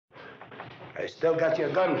I still got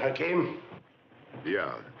your gun, Hakeem.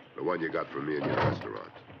 Yeah, the one you got from me in your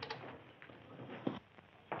restaurant.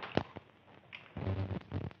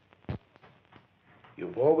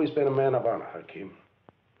 You've always been a man of honor, Hakeem.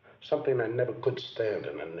 Something I never could stand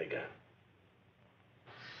in a nigger.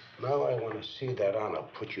 Now I want to see that honor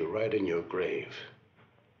put you right in your grave.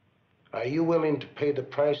 Are you willing to pay the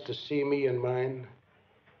price to see me and mine?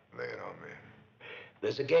 Lay it on me.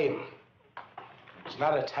 There's a game. It's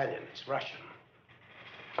not Italian, it's Russian.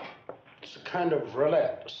 It's a kind of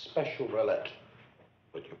roulette, a special roulette,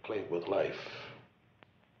 but you play it with life.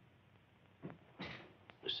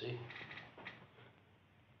 You see?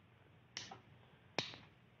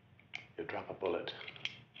 You drop a bullet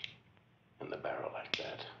in the barrel like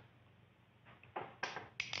that.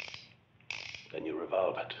 Then you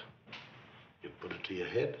revolve it. You put it to your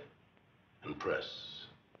head and press.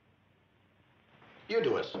 You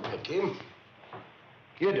do it, Hakeem.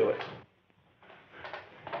 You do it.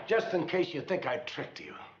 Just in case you think I tricked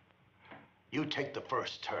you, you take the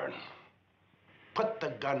first turn. Put the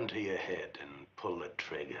gun to your head and pull the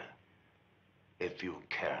trigger, if you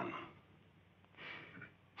can.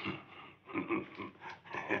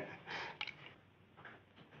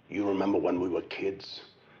 You remember when we were kids?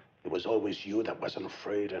 It was always you that wasn't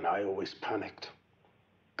afraid, and I always panicked.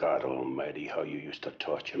 God almighty, how you used to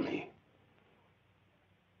torture me.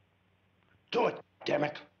 Do it, damn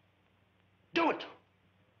it. Do it!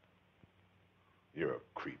 You're a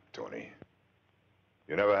creep, Tony.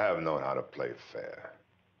 You never have known how to play fair.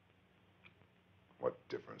 What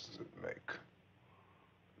difference does it make?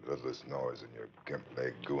 The littlest noise and your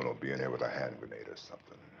gimp-leg goon will be in here with a hand grenade or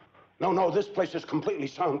something. No, this place is completely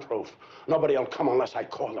soundproof. Nobody will come unless I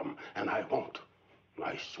call them, and I won't.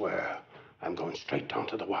 I swear, I'm going straight down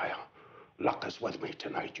to the wire. Luck is with me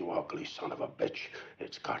tonight, you ugly son of a bitch.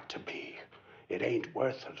 It's got to be. It ain't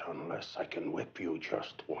worth it unless I can whip you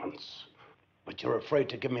just once. But you're afraid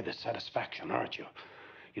to give me the satisfaction, aren't you?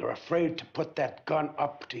 You're afraid to put that gun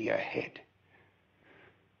up to your head.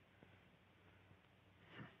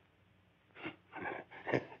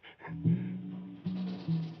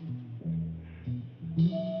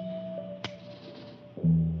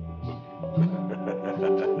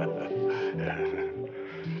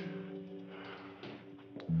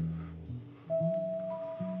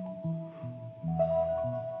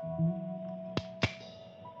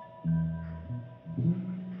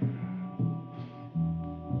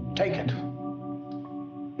 Take it.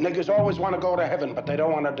 Niggas always want to go to heaven, but they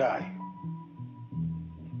don't want to die.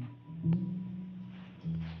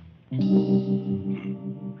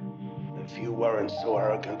 If you weren't so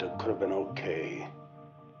arrogant, it could have been okay.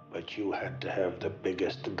 But you had to have the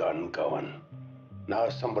biggest gun going. Now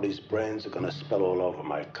somebody's brains are gonna spill all over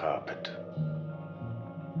my carpet.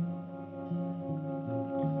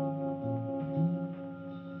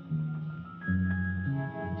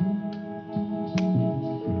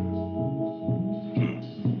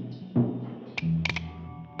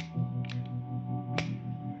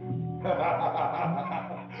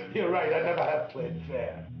 You're right, I never have played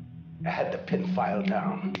fair. I had the pin file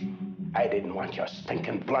down. I didn't want your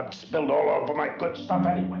stinking blood spilled all over my good stuff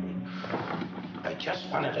anyway. I just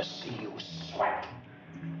wanted to see you sweat.